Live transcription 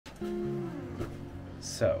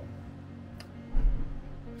So,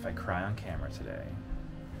 if I cry on camera today,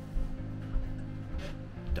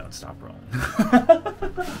 don't stop rolling.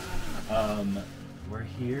 We're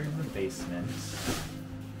here in the basement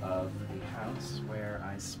of the house where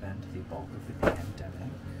I spent the bulk of the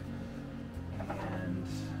pandemic. And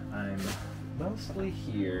I'm mostly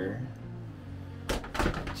here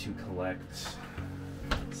to collect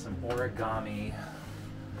some origami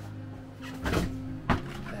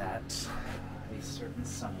that a certain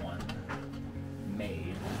someone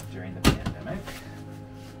made during the pandemic.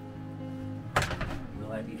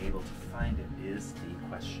 Will I be able to find it is the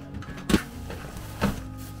question.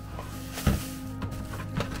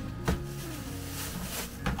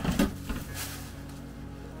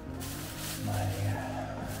 My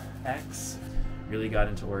ex really got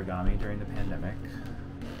into origami during the pandemic.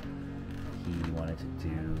 He wanted to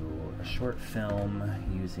do a short film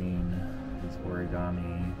using his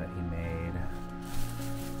origami that he made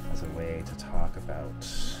as a way to talk about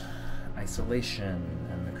isolation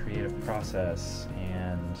and the creative process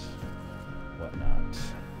and whatnot.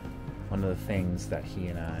 One of the things that he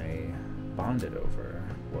and I bonded over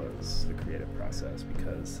was the creative process,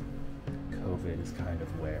 because COVID is kind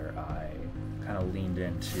of where I kind of leaned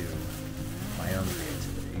into my own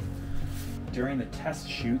creativity. During the test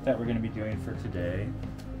shoot that we're going to be doing for today,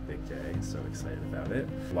 big day, so excited about it.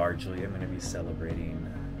 Largely, I'm going to be celebrating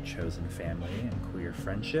chosen family and queer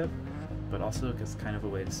friendship, but also it's kind of a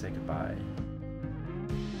way to say goodbye.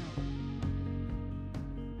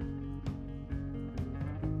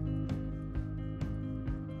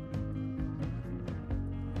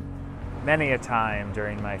 Many a time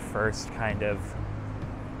during my first kind of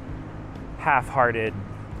half-hearted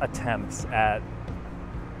attempts at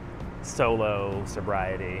solo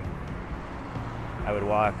sobriety, I would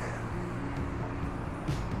walk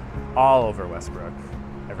all over Westbrook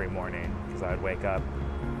every morning because I would wake up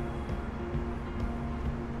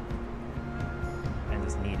and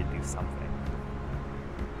just need to do something.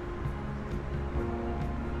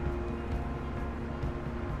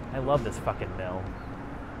 I love this fucking mill.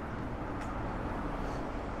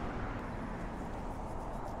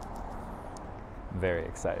 I'm very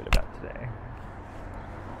excited about today.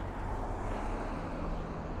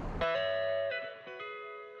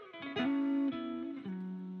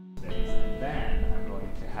 And then I'm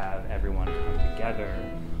going to have everyone come together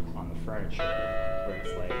on the furniture where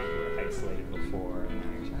it's like we were isolated before and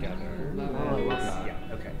now we're together. Oh, yeah,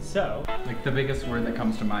 okay. So, like the biggest word that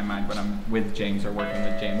comes to my mind when I'm with James or working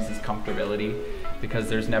with James is comfortability, because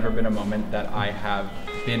there's never been a moment that I have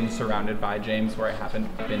been surrounded by James where I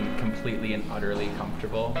haven't been completely and utterly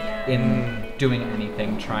comfortable in doing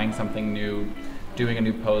anything, trying something new, doing a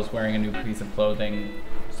new pose, wearing a new piece of clothing,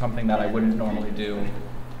 something that I wouldn't normally do.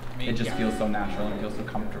 It just feels so natural and it feels so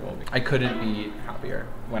comfortable. I couldn't be happier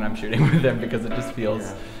when I'm shooting with him because it just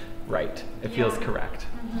feels right. It feels correct.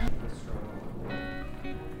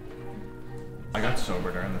 I got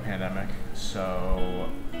sober during the pandemic, so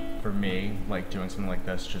for me, like doing something like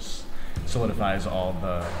this just solidifies all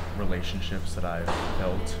the relationships that I've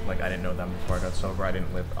built. Like I didn't know them before I got sober. I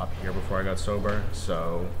didn't live up here before I got sober.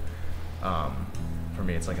 So for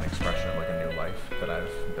me, it's like an expression of like a new life that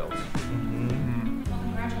I've built. Mm-hmm. Well,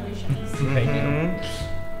 congratulations. Thank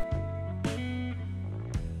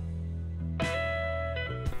you.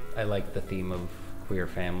 I like the theme of queer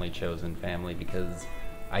family, chosen family, because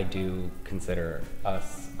I do consider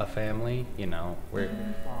us a family. You know, we're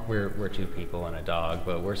two people and a dog,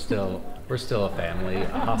 but we're still a family. A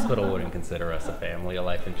hospital wouldn't consider us a family. A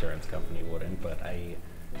life insurance company wouldn't. But I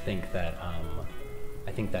think that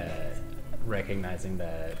recognizing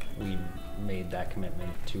that we made that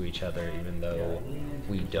commitment to each other, even though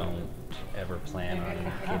we don't ever plan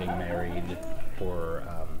on getting married or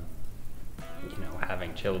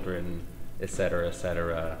having children, etc.,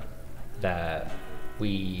 that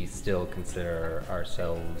we still consider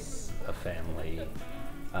ourselves a family.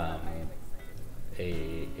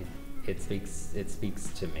 It speaks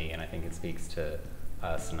to me, and I think it speaks to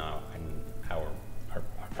us and our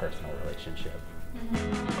personal relationship.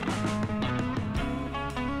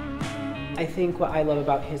 I think what I love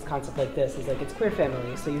about his concept like this is like it's queer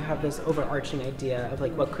family, so you have this overarching idea of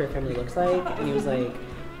like what queer family looks like, and he was like,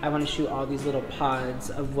 I want to shoot all these little pods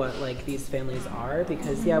of what like these families are,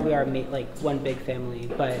 because yeah, we are like one big family,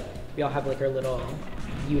 but we all have like our little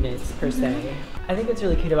units per se. I think what's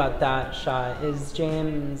really cute about that shot is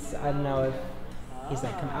James, I don't know if he's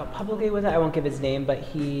like come out publicly with it, I won't give his name, but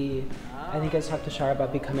I think has talked to Shar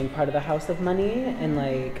about becoming part of the House of Money and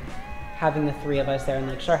like having the three of us there, and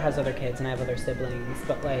like Shar has other kids and I have other siblings,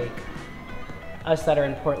 but like us that are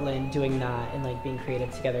in Portland doing that and like being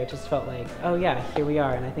creative together, it just felt like, oh yeah, here we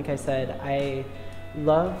are. And I think I said I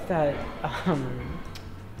love that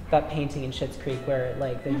that painting in Schitt's Creek where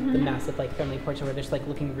like the massive like family portrait where they're just like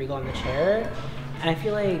looking regal on the chair, and I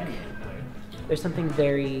feel like there's something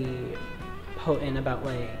very potent about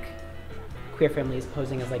like queer families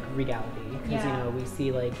posing as like regality, because you know we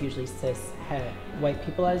see like usually cis white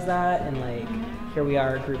people as that, and like here we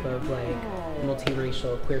are, a group of like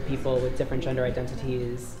multiracial queer people with different gender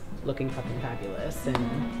identities looking fucking fabulous, and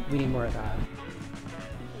we need more of that.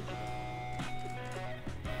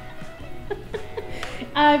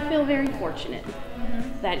 I feel very fortunate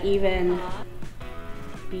that even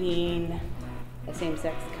being a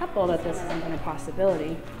same-sex couple, that this isn't even a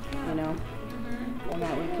possibility, you know, and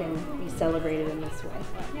that we can be celebrated in this way.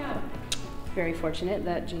 Yeah. Very fortunate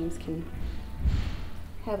that James can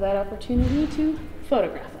have that opportunity to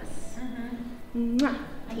photograph us. And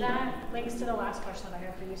that links to the last question that I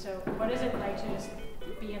have for you. So what is it like to just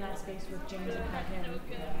be in that space with James and have him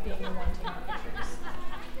being the one taking pictures?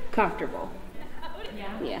 Comfortable.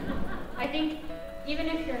 Yeah. Yeah. I think even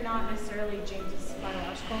if you're not necessarily James's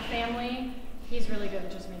biological family, he's really good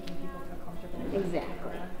at just making people feel comfortable.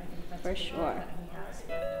 Exactly. I think that's For sure. that he has.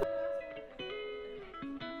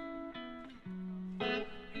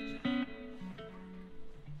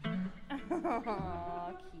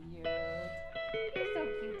 Oh, cute. You're so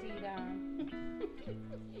cute, Tita.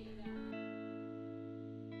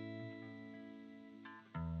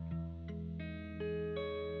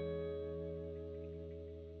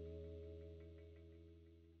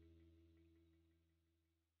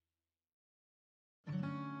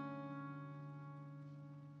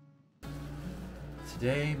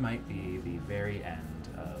 Today might be the very end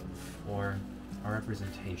of, or a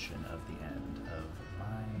representation of the end of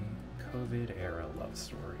my COVID-era love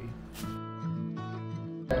story.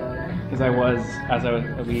 Because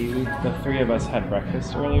the three of us had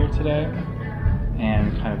breakfast earlier today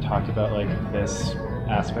and kind of talked about like this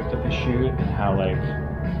aspect of the shoot and how like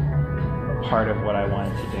part of what I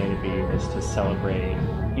wanted today to be was to celebrate,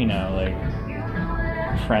 you know, like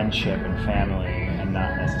friendship and family and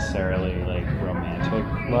not necessarily like romantic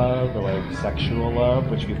love or like sexual love,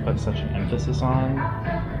 which we've put such an emphasis on.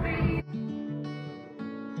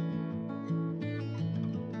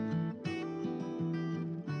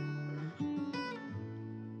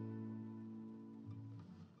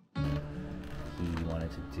 He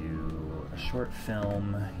wanted to do a short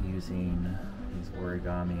film using these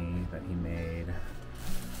origami that he made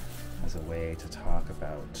as a way to talk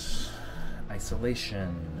about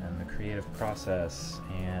isolation and the creative process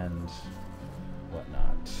and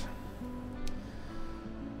whatnot.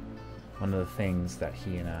 One of the things that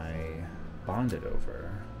he and I bonded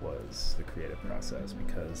over was the creative process,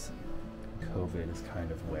 because COVID is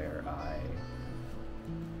kind of where I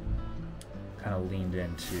kind of leaned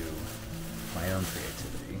into my own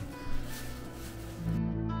creativity.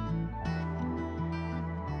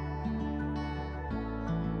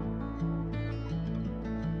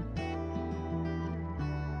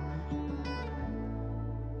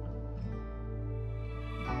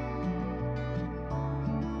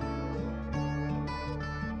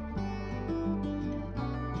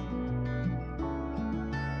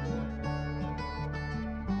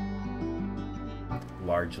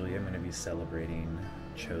 Largely, I'm going to be celebrating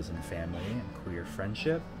chosen family and queer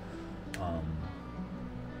friendship.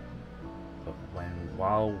 But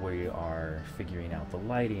while we are figuring out the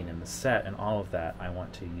lighting and the set and all of that, I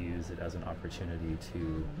want to use it as an opportunity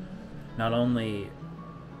to not only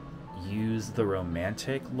use the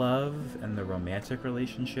romantic love and the romantic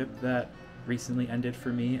relationship that recently ended for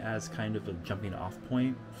me as kind of a jumping off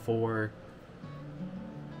point for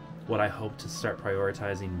what I hope to start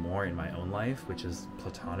prioritizing more in my own life, which is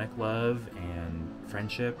platonic love and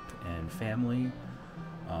friendship and family,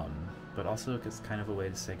 but also it's kind of a way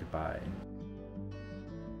to say goodbye.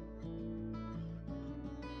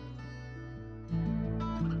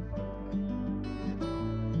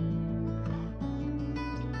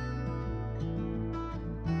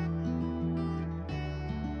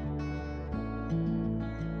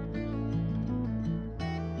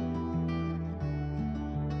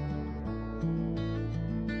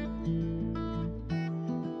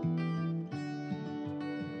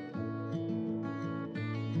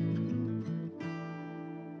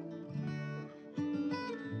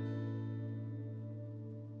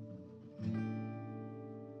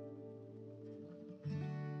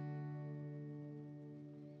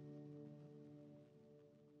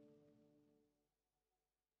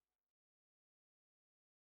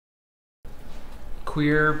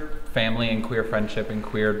 Queer family and queer friendship and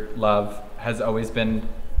queer love has always been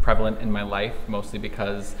prevalent in my life, mostly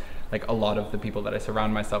because like a lot of the people that I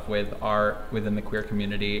surround myself with are within the queer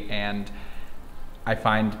community, and I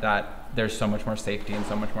find that there's so much more safety and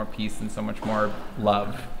so much more peace and so much more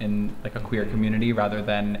love in like a queer community rather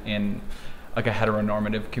than in like a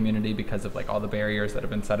heteronormative community, because of like all the barriers that have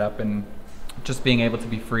been set up. And just being able to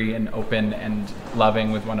be free and open and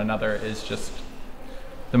loving with one another is just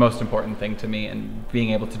the most important thing to me, and being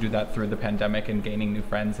able to do that through the pandemic and gaining new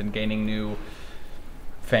friends and gaining new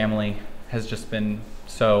family has just been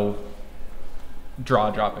so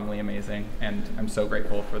jaw-droppingly amazing. And I'm so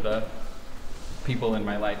grateful for the people in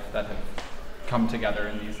my life that have come together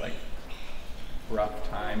in these like rough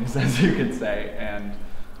times, as you could say, and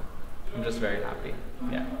I'm just very happy.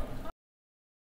 Yeah.